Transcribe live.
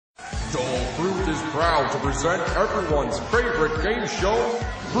Fruit is proud to present everyone's favorite game show,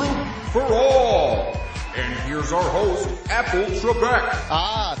 Fruit for All. And here's our host, Apple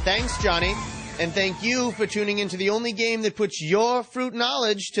Trebek. Thanks, Johnny. And thank you for tuning into the only game that puts your fruit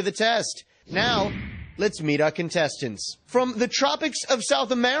knowledge to the test. Now, let's meet our contestants. From the tropics of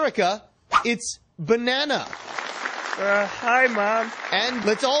South America, it's Banana. Hi, Mom. And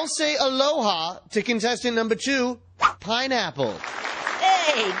let's all say aloha to contestant number 2, Pineapple.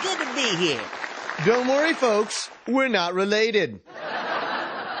 Hey, good to be here. Don't worry, folks, we're not related.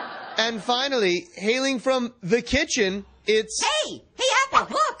 And finally, hailing from the kitchen, it's... Hey, Apple,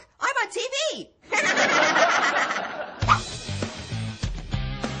 look, I'm on TV.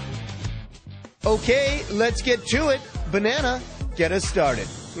 Okay, let's get to it. Banana, get us started.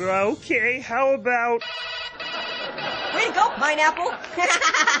 Okay, how about... Way to go, Pineapple.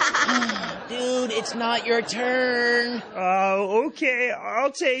 Dude, it's not your turn. Okay,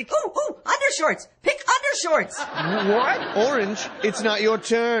 I'll take... Ooh, undershorts. Pick undershorts. What? Orange, it's not your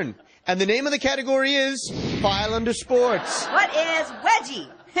turn. And the name of the category is File Under Sports. What is wedgie?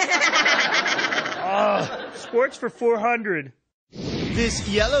 Sports for 400. This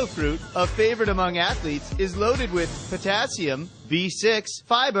yellow fruit, a favorite among athletes, is loaded with potassium, B6,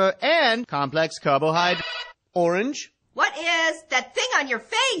 fiber, and complex carbohydrate. Orange? What is that thing on your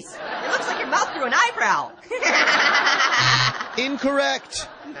face? It looks like your mouth grew an eyebrow. Incorrect.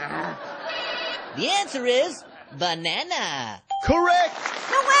 The answer is banana. Correct.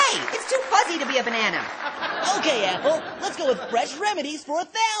 No way! It's too fuzzy to be a banana. Okay, Apple, let's go with fresh remedies for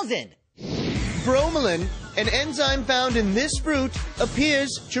 1,000. Bromelain, an enzyme found in this fruit,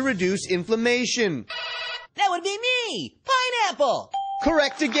 appears to reduce inflammation. That would be me, Pineapple.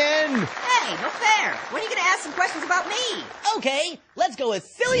 Correct again. Hey, no fair. When are you going to ask some questions about me? Okay, let's go with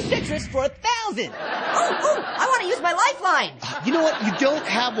silly citrus for 1,000. Ooh, I want to use my lifeline. You know what? You don't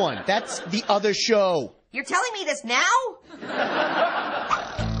have one. That's the other show. You're telling me this now?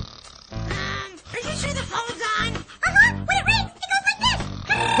 Are you sure the phone's on? When it rings, it goes like this.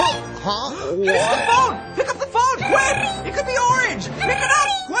 Huh? Pick up the phone! Pick up the phone, quick! It could be orange! Pick it up,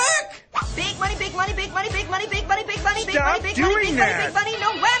 quick! Big money, big money, big money, big money, big money, big money, big money, big money, big money, big money,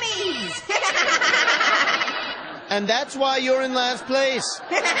 no whammies! And that's why you're in last place.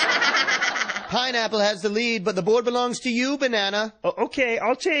 Pineapple has the lead, but the board belongs to you, Banana. Okay,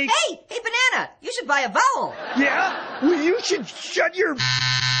 I'll take... Hey, Banana, you should buy a vowel. Yeah? Well, you should shut your...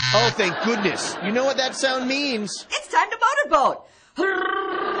 Oh, thank goodness. You know what that sound means. It's time to motorboat.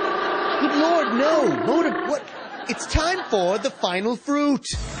 Good Lord, no. What? It's time for the final fruit.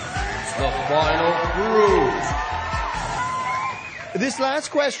 The final fruit. This last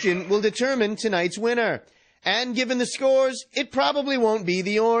question will determine tonight's winner. And given the scores, it probably won't be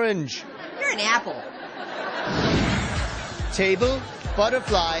the orange. You're an apple. Table,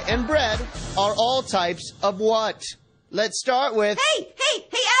 butterfly, and bread are all types of what? Let's start with... Hey,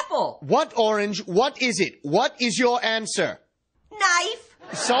 Apple. What, Orange? What is it? What is your answer? Knife.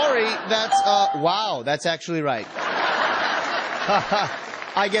 Sorry, that's, wow, that's actually right.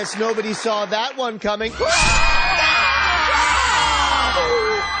 I guess nobody saw that one coming. Well,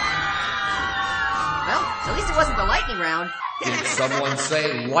 at least it wasn't the lightning round. Did someone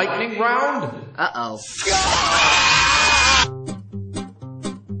say lightning round? Uh-oh.